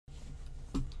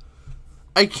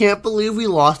I can't believe we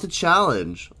lost the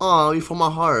challenge. Aw, you found my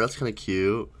heart. That's kind of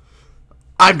cute.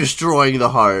 I'm destroying the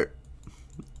heart.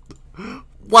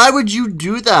 Why would you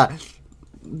do that?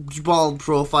 Bald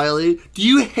profiling. Do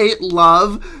you hate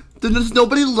love? Then does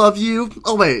nobody love you?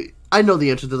 Oh wait, I know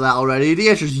the answer to that already. The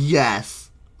answer is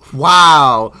yes.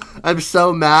 Wow. I'm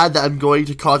so mad that I'm going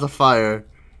to cause a fire.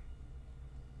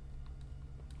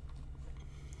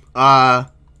 Are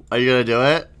you gonna do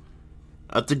it?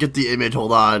 I have to get the image.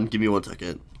 Hold on. Give me 1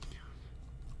 second.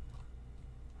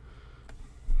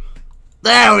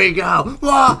 There we go.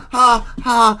 Wah, ha,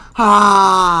 ha,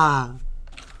 ha.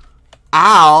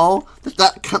 Ow.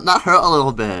 That hurt a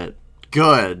little bit.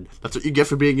 Good. That's what you get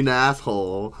for being an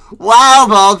asshole. Wow,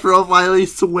 bald profiling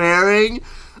swearing.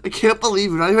 I can't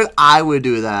believe it. Not even I would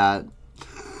do that.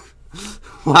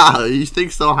 Wow, you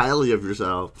think so highly of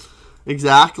yourself.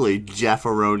 Exactly,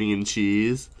 Jefferoni and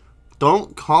cheese.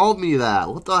 Don't call me that.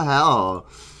 What the hell?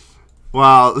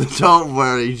 Wow, don't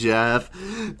worry, Jeff.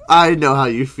 I know how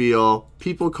you feel.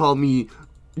 People call me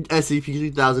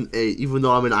SCP-3008, even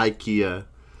though I'm an IKEA.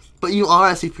 But you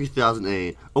are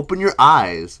SCP-3008. Open your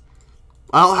eyes.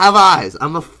 I don't have eyes.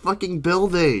 I'm a fucking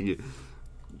building.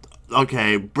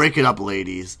 Okay, break it up,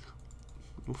 ladies.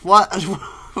 What?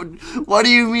 What do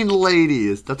you mean,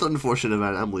 ladies? That's unfortunate,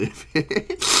 man. I'm leaving.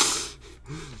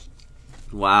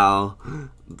 Wow.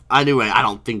 Anyway, I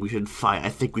don't think we should fight. I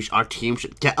think our team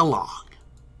should get along.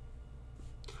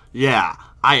 Yeah,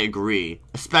 I agree.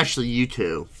 Especially you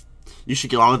two. You should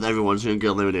get along with everyone so you don't get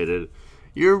eliminated.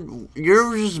 You're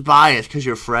just biased because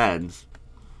you're friends.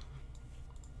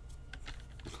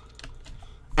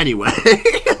 Anyway.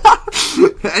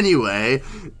 Anyway,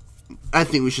 I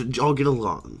think we should all get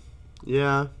along.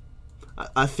 Yeah.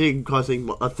 I think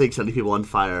setting people on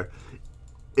fire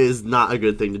is not a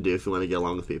good thing to do if you want to get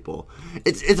along with people.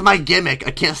 It's my gimmick.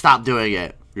 I can't stop doing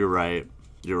it. You're right.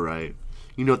 You're right.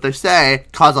 You know what they say?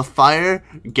 Cause a fire,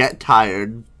 get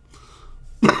tired.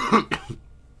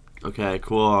 Okay,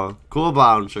 cool. Cool,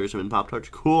 Brown Sugar Cinnamon Pop-Tarts.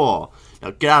 Cool.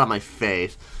 Now get out of my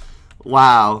face.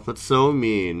 Wow, that's so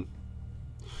mean.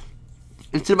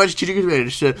 Instead of my strategic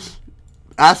advantage to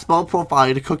ask Bald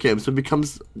Profiling to cook him so it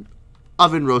becomes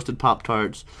oven roasted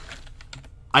Pop-Tarts.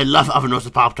 I love oven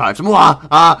roasted Pop-Tarts.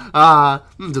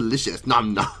 Delicious.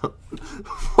 Nom nom.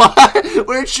 What?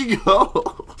 Where'd she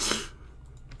go?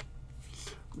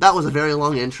 That was a very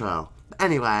long intro.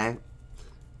 Anyway,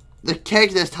 the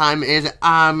cake this time is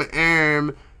what's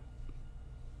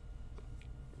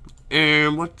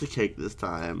the cake this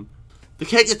time? The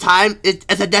cake this time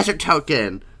is a desert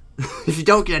token. If you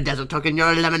don't get a desert token,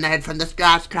 you're eliminated from the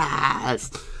Scratch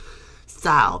class.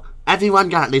 So, everyone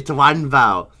got at least one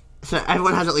vote. So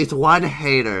everyone has at least one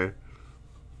hater.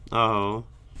 Oh.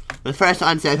 The first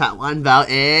one says that one vote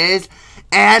is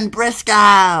Anne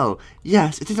Briscoe.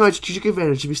 Yes, it is my strategic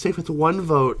advantage to be safe with one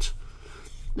vote.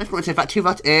 Next one says that 2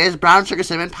 votes is Brown Sugar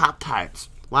Cinnamon Pop-Tarts.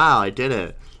 Wow, I did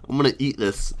it. I'm gonna eat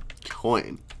this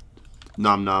coin.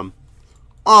 Nom nom.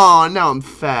 Oh, now I'm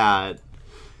fat.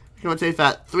 Next one says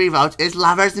that 3 votes is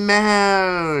Lover's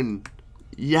Moon.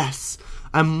 Yes,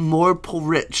 I'm more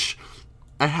rich.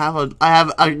 I have a,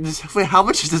 wait, how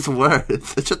much is this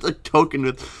worth? It's just a token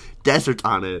with desert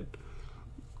on it.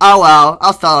 Oh well,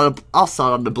 I'll sell it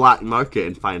on the black market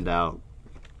and find out.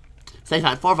 Say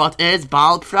that 4 votes is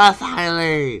Bald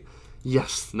Profiling.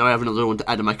 Yes, now I have another one to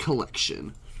add to my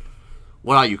collection.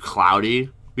 What are you,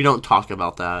 Cloudy? We don't talk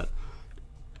about that.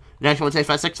 Next one says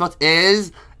that 6 votes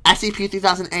is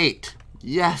SCP-3008.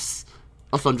 Yes.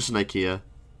 Also, I'm just an IKEA.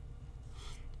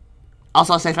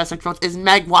 Also, safe at 6 votes is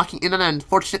Meg walking in an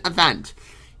unfortunate event.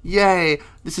 Yay!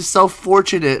 This is so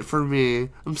fortunate for me.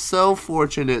 I'm so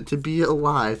fortunate to be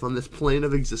alive on this plane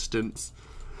of existence.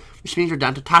 Which means we're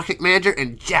down to Toxic Manager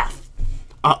and Jeff.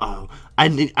 Uh-oh.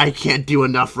 I can't do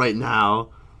enough right now.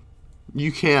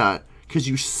 You can't. Because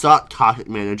you suck, Toxic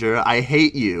Manager. I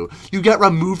hate you. You get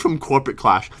removed from Corporate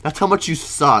Clash. That's how much you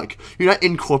suck. You're not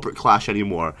in Corporate Clash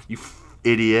anymore. You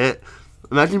idiot.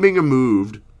 Imagine being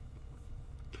removed.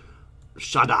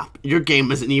 Shut up. Your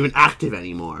game isn't even active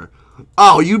anymore.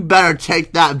 Oh, you better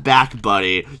take that back,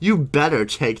 buddy. You better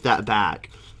take that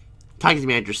back. Toxic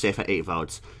Manager safe at 8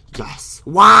 votes. Yes.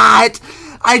 What?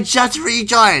 I just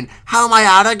rejoined. How am I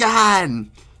out again?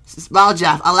 Well,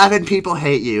 Jeff, 11 people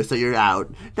hate you, so you're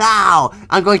out. Now,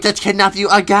 I'm going to kidnap you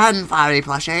again, Fiery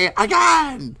Plushie.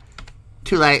 Again.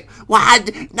 Too late.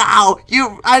 What? No,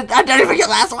 I didn't even get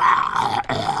last one.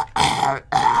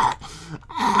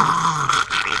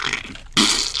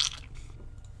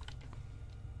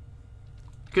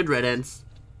 Good riddance.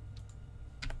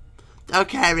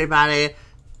 Okay, everybody.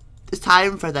 It's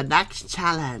time for the next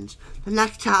challenge. The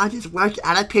next challenge is work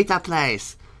at a pizza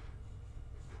place.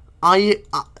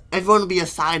 Everyone will be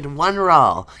assigned one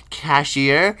role: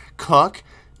 cashier, cook,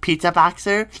 pizza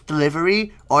boxer,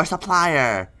 delivery, or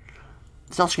supplier.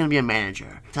 It's also going to be a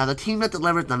manager. So the team that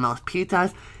delivers the most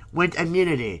pizzas wins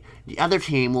immunity. The other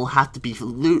team will have to be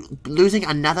losing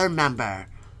another member.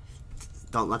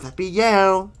 Don't let that be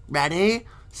you. Ready,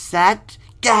 set,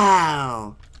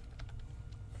 go!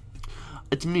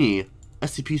 It's me,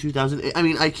 SCP-3008. I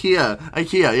mean, IKEA.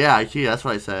 Yeah, IKEA. That's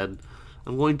what I said.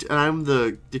 I'm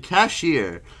the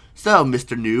cashier. So,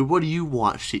 Mr. Noob, what do you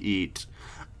want to eat?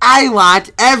 I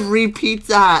want every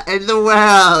pizza in the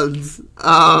world.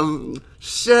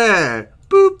 Sure.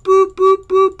 Boop, boop, boop,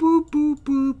 boop, boop, boop,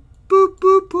 boop, boop,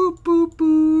 boop, boop, boop,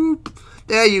 boop.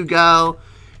 There you go.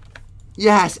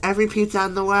 Yes, every pizza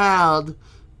in the world.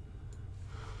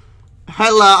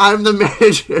 Hello, I'm the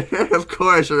manager, of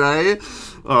course, right?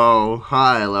 Oh,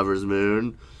 hi, Lover's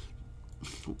Moon.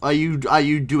 Are you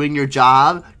doing your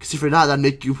job? Because if you're not, that'd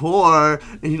make you poor.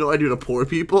 And you know what I do to poor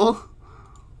people?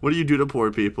 What do you do to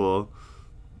poor people?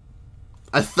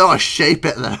 I throw a shape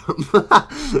at them.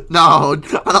 No, I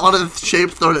don't want a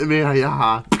shape thrown at me.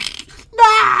 Yeah.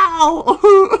 No!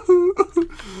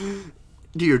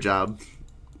 Do your job.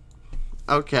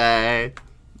 Okay.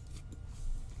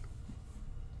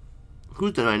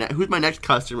 Who's my next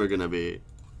customer gonna be?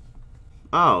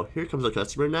 Oh, here comes a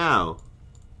customer now.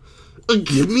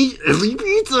 Give me every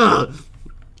pizza!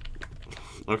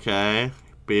 Okay.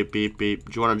 Beep, beep, beep.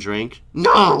 Do you want a drink?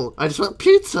 No! I just want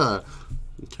pizza!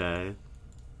 Okay.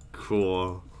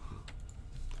 Cool.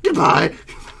 Goodbye!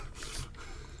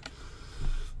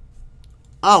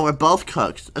 Oh, we're both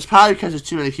cooks. That's probably because there's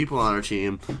too many people on our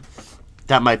team.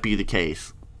 That might be the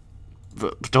case.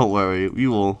 But don't worry, we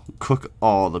will cook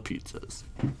all the pizzas.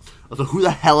 Also, who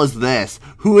the hell is this?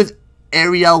 Who is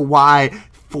Ariel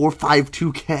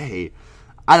Y452K?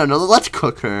 I don't know. Let's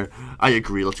cook her. I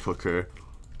agree. Let's cook her.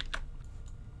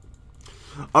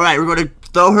 Alright, we're going to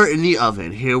throw her in the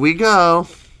oven. Here we go.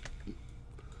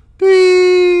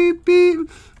 Beep, beep.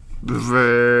 Beep,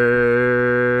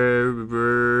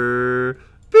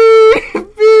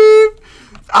 beep.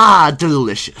 Ah,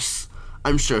 delicious.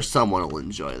 I'm sure someone will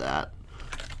enjoy that.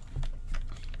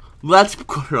 Let's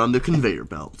put her on the conveyor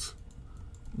belt.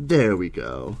 There we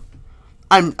go.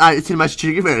 It's in my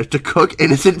strategic advantage to cook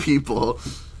innocent people.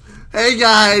 Hey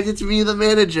guys, it's me, the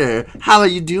manager. How are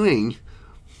you doing?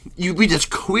 We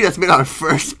just made our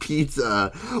first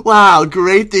pizza. Wow,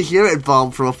 great to hear it,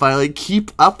 Bomb Profiling.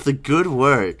 Keep up the good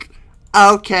work.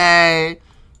 Okay.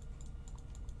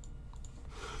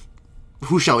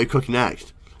 Who shall we cook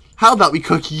next? How about we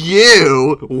cook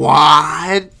you?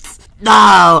 What?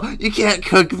 No, you can't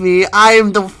cook me. I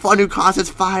am the one who causes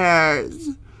fires.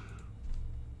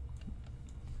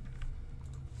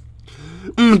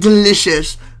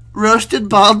 Delicious. Roasted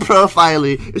Bomb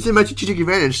Profiling. It's in my strategic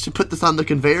advantage to put this on the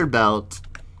conveyor belt.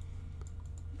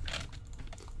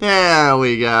 There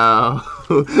we go.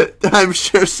 I'm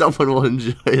sure someone will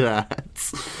enjoy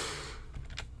that.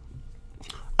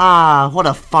 Ah, what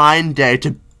a fine day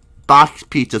to box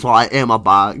pizzas while I am a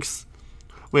box.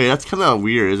 Wait, that's kind of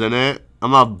weird, isn't it?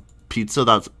 I'm a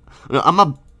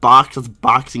box that's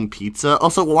boxing pizza.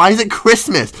 Also, why is it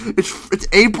Christmas? It's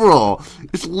April.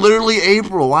 It's literally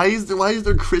April. Why is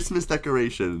there Christmas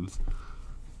decorations?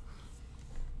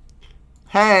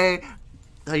 Hey,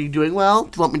 are you doing well?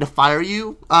 Do you want me to fire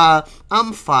you?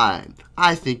 I'm fine.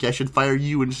 I think I should fire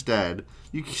you instead.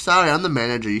 Sorry, I'm the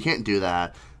manager. You can't do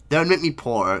that. That would make me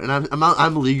poor, and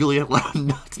I'm legally allowed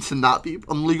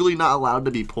I'm legally not allowed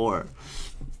to be poor.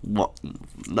 What?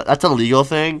 That's a legal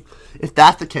thing. If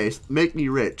that's the case, make me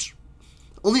rich.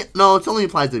 No, it only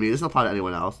applies to me. It doesn't apply to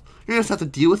anyone else. You're gonna have to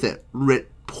deal with it,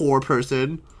 poor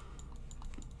person.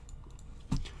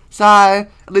 Sorry.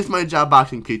 At least my job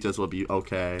boxing pizzas will be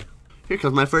okay. Here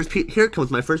comes my first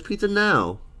pizza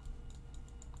now.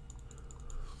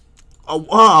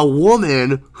 A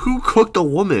woman? Who cooked a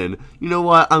woman? You know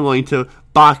what? I'm going to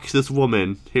box this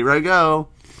woman. Here I go.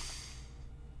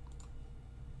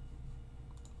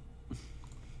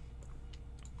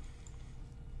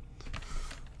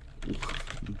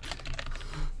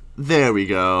 There we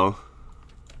go.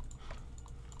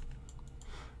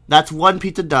 That's one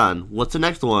pizza done. What's the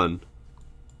next one?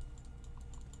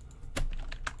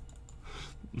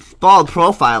 Bomb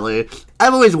Profiling.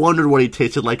 I've always wondered what he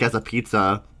tasted like as a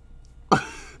pizza.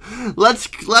 Let's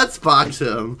box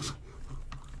him.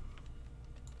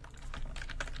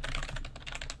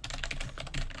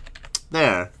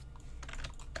 There.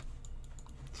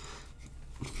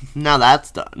 Now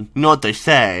that's done. You know what they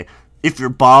say? If you're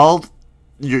bald,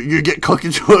 you get cooked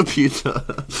into a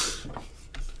pizza.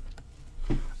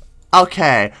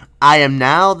 Okay, I am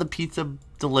now the pizza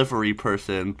delivery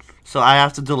person, so I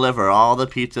have to deliver all the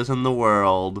pizzas in the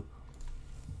world.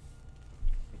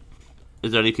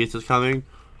 Is there any pizzas coming?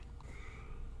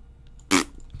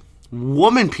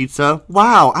 Woman pizza?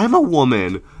 Wow, I'm a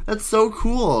woman. That's so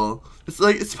cool.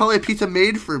 It's probably a pizza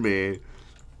made for me.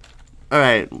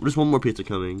 Alright, there's one more pizza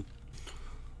coming.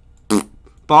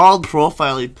 Bald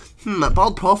Profiling.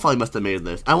 Bald Profiling must have made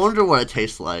this. I wonder what it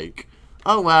tastes like.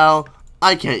 Oh well,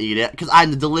 I can't eat it because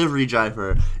I'm the delivery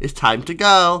driver. It's time to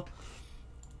go.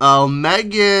 Oh,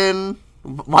 Megan.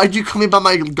 Why'd you call me by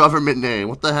my government name?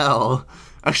 What the hell?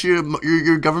 Actually,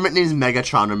 your government name is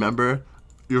Megatron, remember?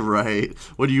 You're right.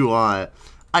 What do you want?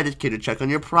 I just came to check on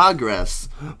your progress.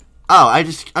 Oh,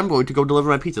 I'm going to go deliver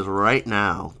my pizzas right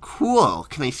now. Cool.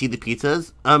 Can I see the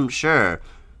pizzas? Sure.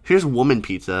 Here's woman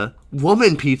pizza.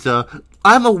 Woman pizza?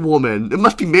 I'm a woman. It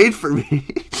must be made for me.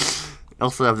 I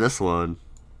also have this one.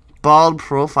 Bald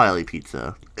Profiling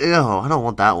pizza. Ew, I don't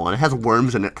want that one. It has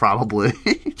worms in it, probably.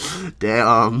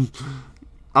 Damn.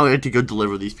 I'm going to go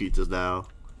deliver these pizzas now.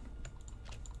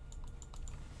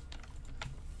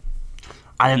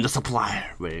 I am the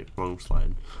supplier. Wait, wrong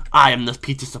slide. I am the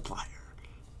pizza supplier.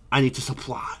 I need to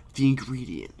supply the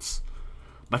ingredients.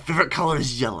 My favorite color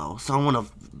is yellow, so I want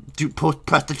to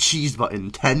press the cheese button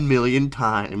 10 million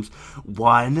times.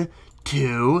 1,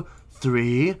 2,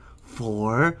 3,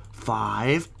 4,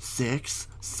 5, 6,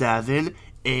 7,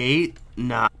 8,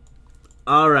 9.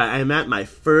 Alright, I'm at my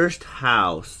first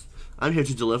house. I'm here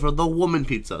to deliver the woman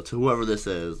pizza to whoever this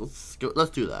is. Let's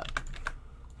do that.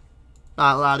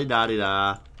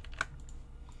 La-di-da-di-da.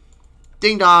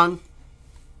 Ding dong.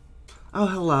 Oh,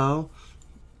 hello.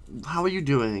 How are you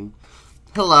doing?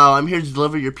 Hello, I'm here to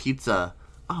deliver your pizza.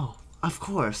 Oh, of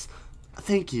course.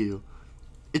 Thank you.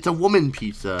 It's a woman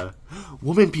pizza.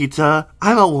 Woman pizza?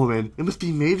 I'm a woman. It must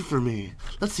be made for me.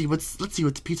 Let's see what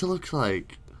the pizza looks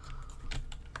like.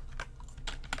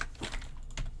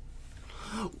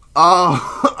 Oh,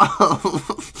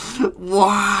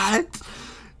 what?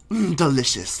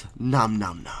 Delicious. Nom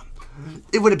nom nom.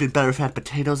 It would have been better if it had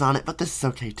potatoes on it, but this is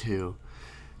okay too.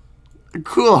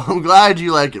 Cool. I'm glad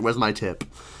you like it. Where's my tip?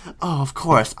 Oh, of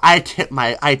course. I tip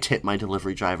my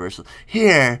delivery drivers.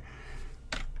 Here.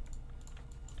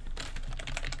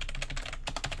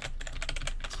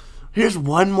 Here's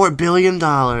 $1 more billion.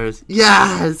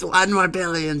 Yes, $1 more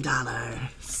billion.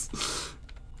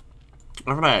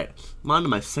 Alright, I'm on to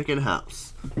my second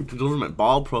house to deliver my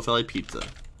Bald Profiling pizza.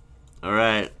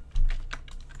 Alright.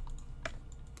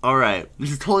 Alright,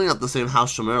 this is totally not the same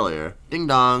house from earlier. Ding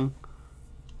dong.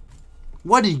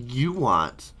 What do you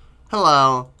want?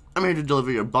 Hello, I'm here to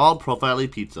deliver your Bald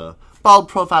Profiling pizza. Bald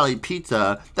Profiling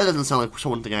pizza? That doesn't sound like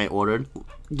something I ordered.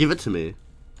 Give it to me.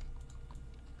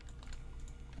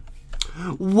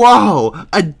 Whoa!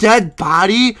 A dead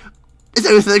body? It's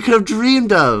everything I could have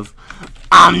dreamed of.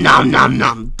 Nom nom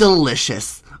nom.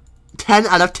 Delicious. 10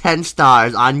 out of 10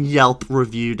 stars on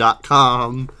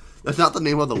YelpReview.com. That's not the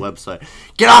name of the website.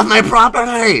 Get off my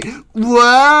property!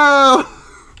 Whoa!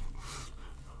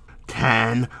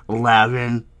 10,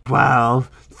 11, 12,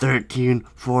 13,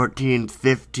 14,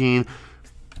 15,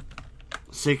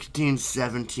 16,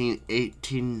 17,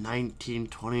 18, 19,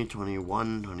 20,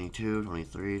 21, 22,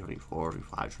 23, 24,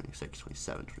 25, 26,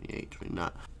 27, 28,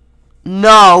 29.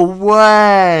 No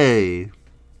way!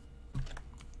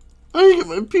 I didn't get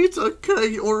my pizza. Can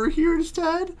I order here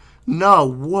instead? No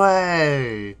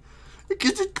way!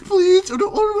 Get it, please. I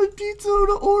don't order my pizza. I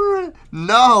don't order it.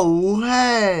 No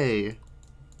way!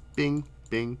 Bing,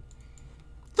 bing.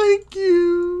 Thank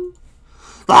you.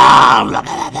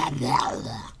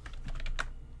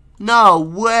 No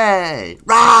way!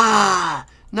 Rah!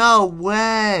 No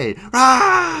way!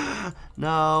 Rah!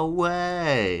 No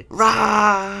way!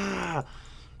 Rah!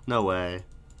 No way.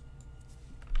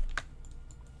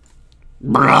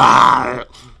 Brah!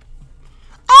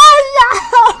 Oh no!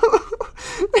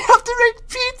 We have to make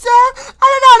pizza! I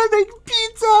don't know how to make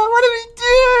pizza! What do we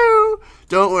do?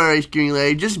 Don't worry,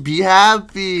 Screenlay. Just be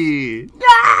happy.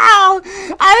 No!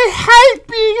 I hate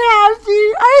being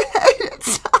happy! I hate it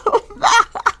so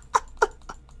much!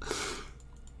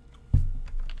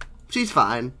 She's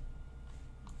fine.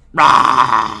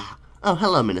 Rah! Oh,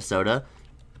 hello, Minnesota.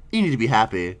 You need to be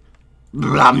happy.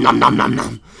 Nom nom nom nom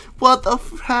nom. What the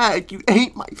heck? You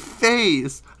ate my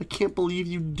face. I can't believe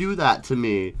you do that to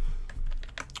me.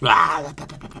 Wow,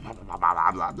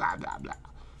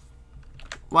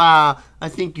 I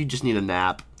think you just need a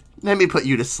nap. Let me put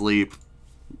you to sleep.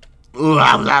 There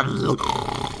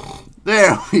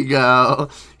we go.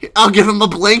 I'll give him a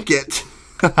blanket.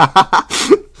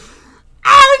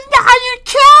 Oh no, you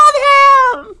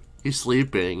killed him! He's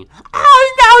sleeping.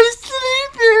 Oh no, he's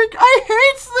sleeping! I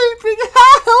hate sleeping!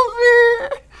 Help me!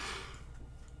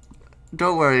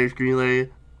 don't worry, Screaming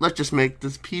Lady. Let's just make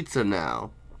this pizza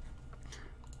now.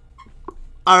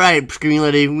 Alright, Screaming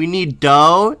Lady, we need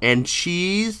dough and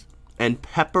cheese and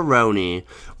pepperoni.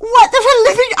 What? There's a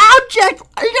living object!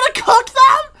 Are you gonna cook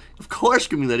them? Of course,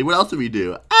 Screaming Lady. What else do we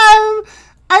do? I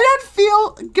don't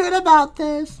feel good about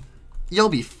this. You'll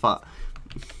be fine.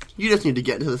 You just need to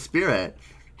get into the spirit.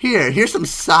 Here's some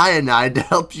cyanide to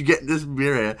help you get in the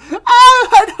spirit. Oh,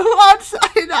 I don't want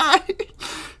cyanide.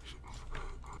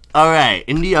 Alright,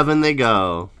 in the oven they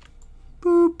go.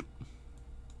 Boop.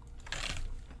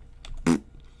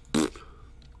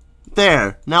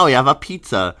 There, now we have a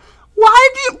pizza. Wait,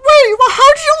 well,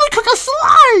 how do you only cook a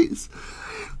slice?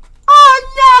 Oh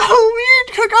no, we need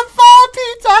to cook a full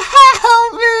pizza,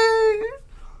 help me!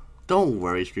 Don't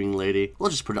worry, Screaming Lady, we'll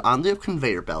just put it on the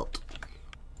conveyor belt.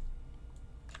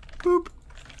 Boop.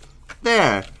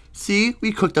 There, see,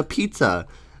 we cooked a pizza.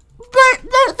 But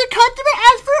the customer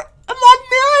asked for 1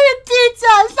 million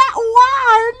pizzas, not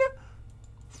one!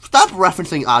 Stop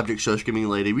referencing object show, Screaming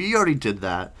Lady, we already did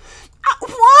that.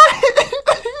 What?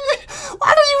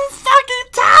 What are you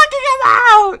fucking talking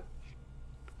about?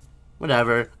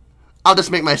 Whatever. I'll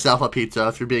just make myself a pizza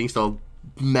if you're being so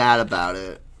mad about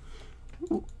it.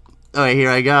 Alright, here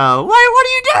I go. Wait, what are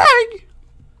you doing?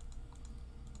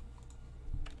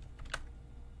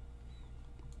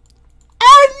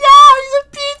 Oh no, he's a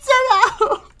pizza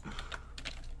now.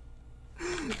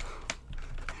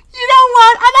 You know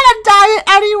what? I'm on a diet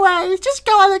anyways. Just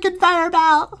go on the conveyor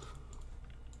belt.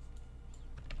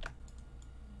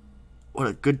 What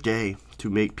a good day to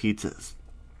make pizzas.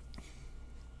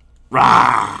 Rah!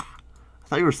 I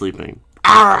thought you were sleeping.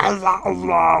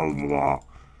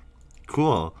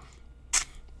 Cool.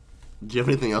 Do you have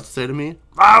anything else to say to me?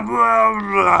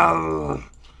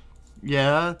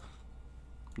 Yeah?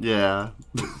 Yeah.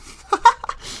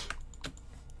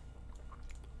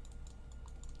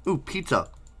 Ooh, pizza.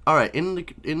 Alright, in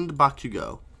the box you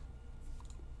go.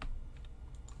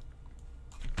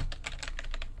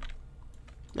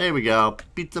 There we go.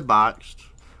 Pizza boxed.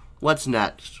 What's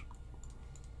next?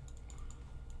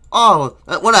 Oh,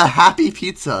 what a happy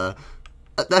pizza.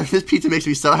 This pizza makes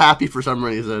me so happy for some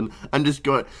reason. I'm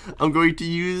going to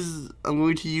use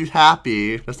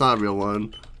happy. That's not a real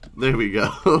one. There we go.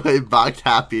 I boxed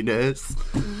happiness.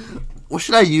 What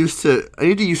should I use I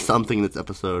need to use something in this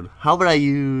episode. How would I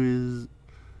use...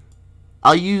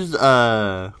 I'll use, Ooh,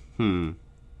 I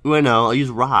know. I'll use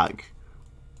rock.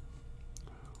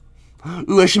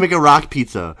 Ooh, I should make a rock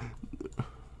pizza.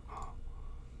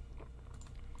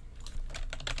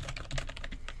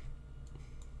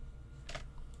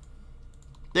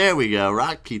 There we go,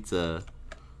 rock pizza.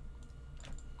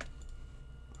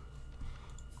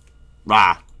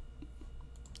 Rah.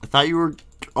 I thought you were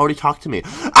already talking to me.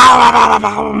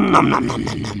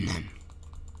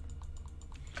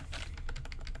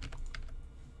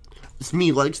 It's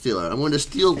me, leg stealer. I'm going to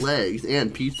steal legs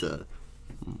and pizza.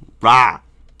 Rah.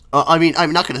 I mean,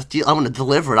 I'm not going to steal. I'm going to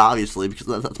deliver it, obviously, because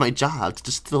that's my job. To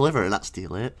just deliver it, not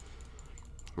steal it.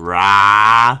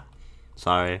 Rah.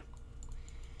 Sorry.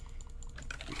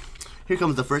 Here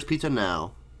comes the first pizza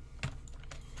now.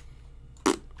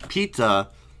 Pizza?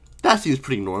 That seems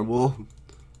pretty normal.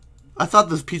 I thought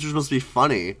this pizza was supposed to be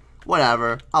funny.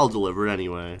 Whatever. I'll deliver it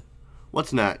anyway.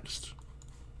 What's next?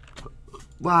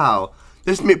 Wow.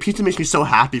 This pizza makes me so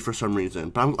happy for some reason.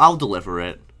 But I'll deliver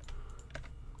it.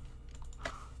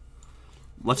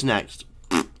 What's next?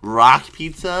 Rock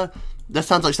pizza? That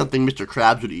sounds like something Mr.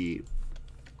 Krabs would eat.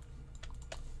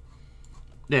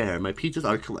 There, my pizzas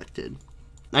are collected.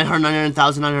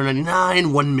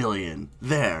 999,999, 1 million.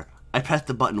 There. I pressed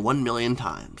the button 1 million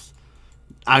times.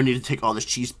 I need to take all this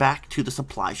cheese back to the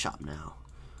supply shop now.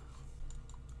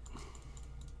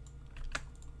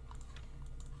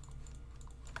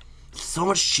 So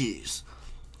much cheese.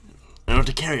 I don't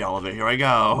have to carry all of it. Here I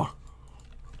go.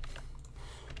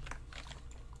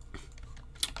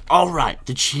 Alright,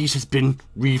 the cheese has been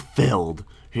refilled.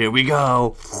 Here we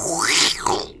go.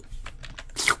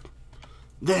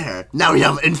 There. Now we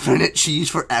have infinite cheese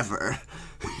forever.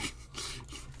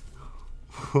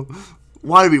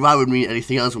 Why would we need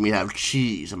anything else when we have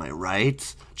cheese, am I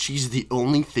right? Cheese is the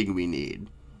only thing we need.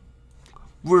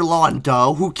 We're low on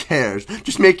dough, who cares?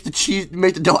 Just make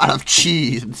the dough out of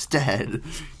cheese instead.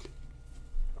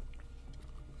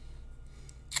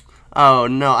 Oh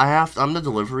no, I'm the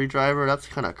delivery driver, that's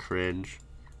kinda cringe.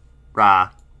 Rah.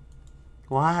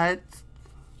 What?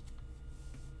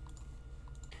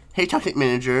 Hey, Tactic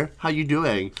Manager, how you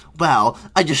doing? Well,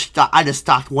 I just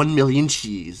stocked 1 million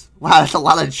cheese. Wow, that's a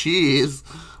lot of cheese.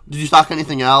 Did you stock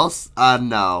anything else?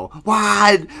 No.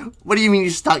 What? What do you mean you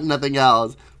stocked nothing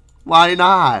else? Why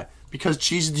not? Because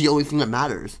cheese is the only thing that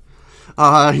matters.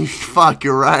 Fuck,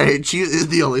 you're right. Cheese is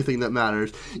the only thing that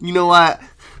matters. You know what?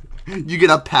 You get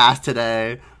a pass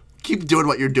today. Keep doing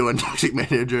what you're doing, Toxic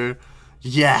Manager.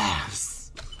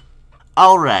 Yes.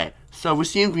 Alright, so we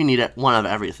seem we need one of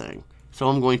everything. So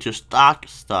I'm going to stock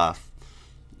stuff.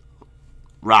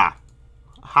 Rah.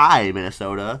 Hi,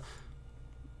 Minnesota.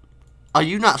 Are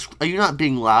you not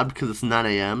being loud because it's 9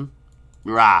 a.m.?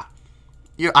 Rah.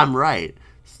 I'm right.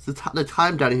 The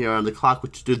time down here on the clock,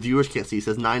 which the viewers can't see,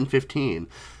 says 9:15.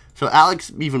 So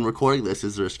Alex even recording this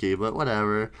is risky, but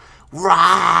whatever.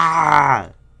 Rah!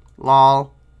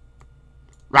 Lol.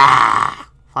 Rah!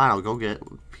 Fine, I'll go get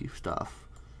stuff.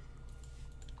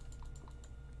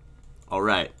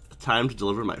 Alright, time to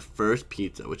deliver my first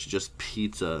pizza, which is just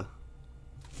pizza.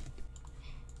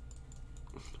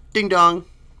 Ding dong.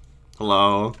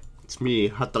 Hello. It's me,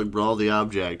 Hot Dog Brawl the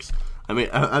Objects. I made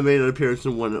an appearance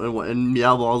in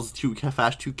Meow Ball's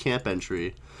Fast 2 camp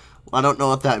entry. Well, I don't know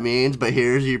what that means, but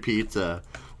here's your pizza.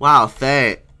 Wow,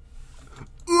 thanks.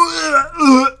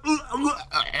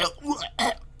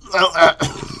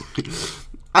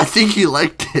 I think he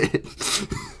liked it.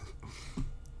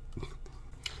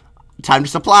 Time to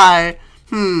supply.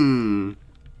 You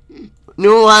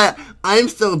know what? I'm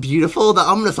so beautiful that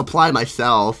I'm gonna supply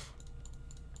myself.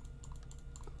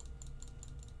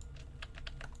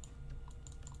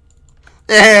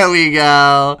 There we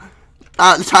go.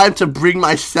 Time to bring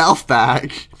myself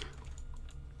back.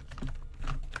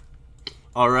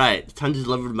 Alright, time to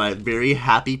deliver my very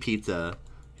happy pizza.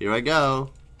 Here I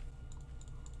go.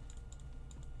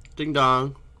 Ding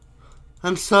dong.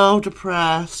 I'm so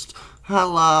depressed.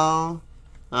 Hello.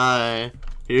 Hi.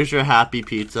 Here's your happy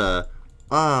pizza.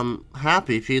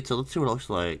 Happy pizza. Let's see what it looks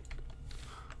like.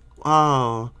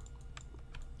 Oh.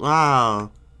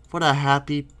 Wow. What a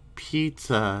happy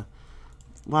pizza.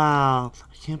 Wow,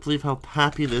 I can't believe how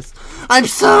happy this... I'm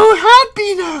so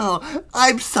happy now!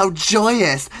 I'm so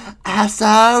joyous! I'm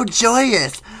so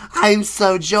joyous! I'm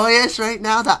so joyous right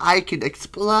now that I can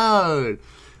explode!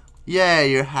 Yeah,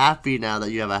 you're happy now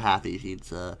that you have a happy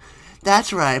pizza.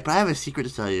 That's right, but I have a secret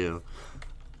to tell you.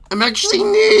 I'm actually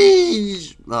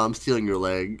niche! Oh, I'm stealing your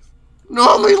legs.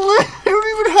 No, my legs! I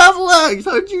don't even have legs!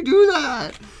 How'd you do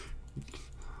that?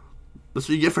 That's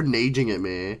what you get for naging at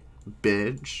me,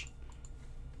 bitch.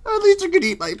 At least I can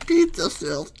eat my pizza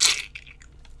still.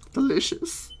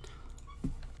 Delicious.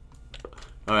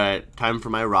 Alright, time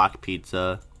for my rock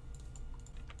pizza.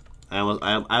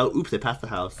 Oops, I passed the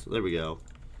house. There we go.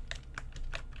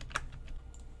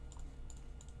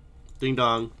 Ding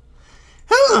dong.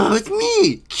 Hello, it's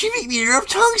me, Cubic Meter of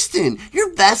Tungsten,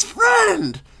 your best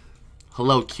friend.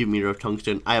 Hello, Cubic Meter of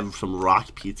Tungsten. I have some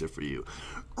rock pizza for you.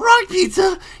 Rock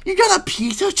pizza? You got a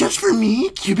pizza just for me?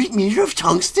 Cubic Meter of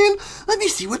Tungsten? Let me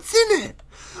see what's in it.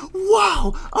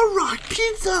 Wow, a rock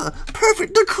pizza.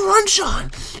 Perfect to crunch on.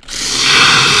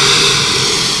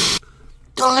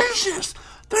 Delicious.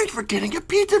 Thanks for getting a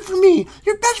pizza for me.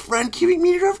 Your best friend, Cubic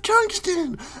Meter of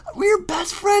Tungsten. We're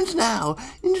best friends now.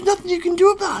 And there's nothing you can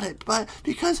do about it, but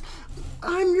because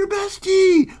I'm your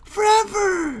bestie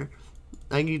forever.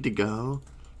 I need to go.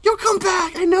 You'll come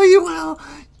back. I know you will.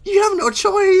 You have no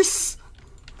choice.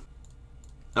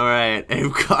 Alright,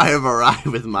 I have arrived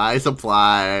with my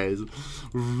supplies.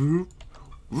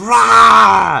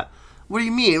 Rah! What do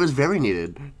you mean? It was very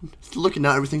needed. Just looking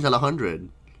now, everything's at 100.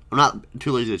 I'm not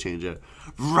too lazy to change it.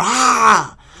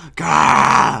 Rah!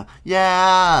 Gah!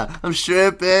 Yeah! I'm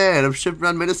stripping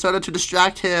around Minnesota to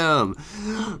distract him.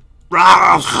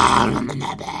 Rah!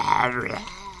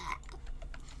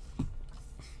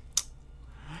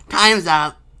 Time's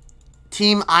up.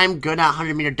 Team I'm good at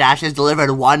 100-meter dashes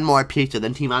delivered one more pizza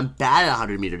than Team I'm bad at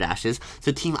 100-meter dashes.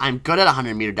 So Team I'm good at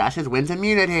 100-meter dashes wins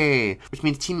immunity. Which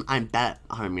means Team I'm bad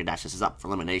at 100-meter dashes is up for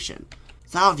elimination.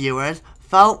 So viewers,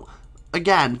 vote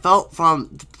again. Vote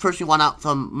from the person you want out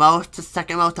from most to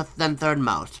second most to then third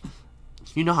most.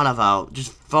 You know how to vote.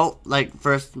 Just vote like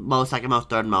first most, second most,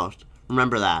 third most.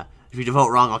 Remember that. If you vote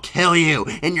wrong, I'll kill you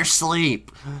in your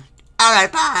sleep.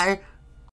 Alright, bye.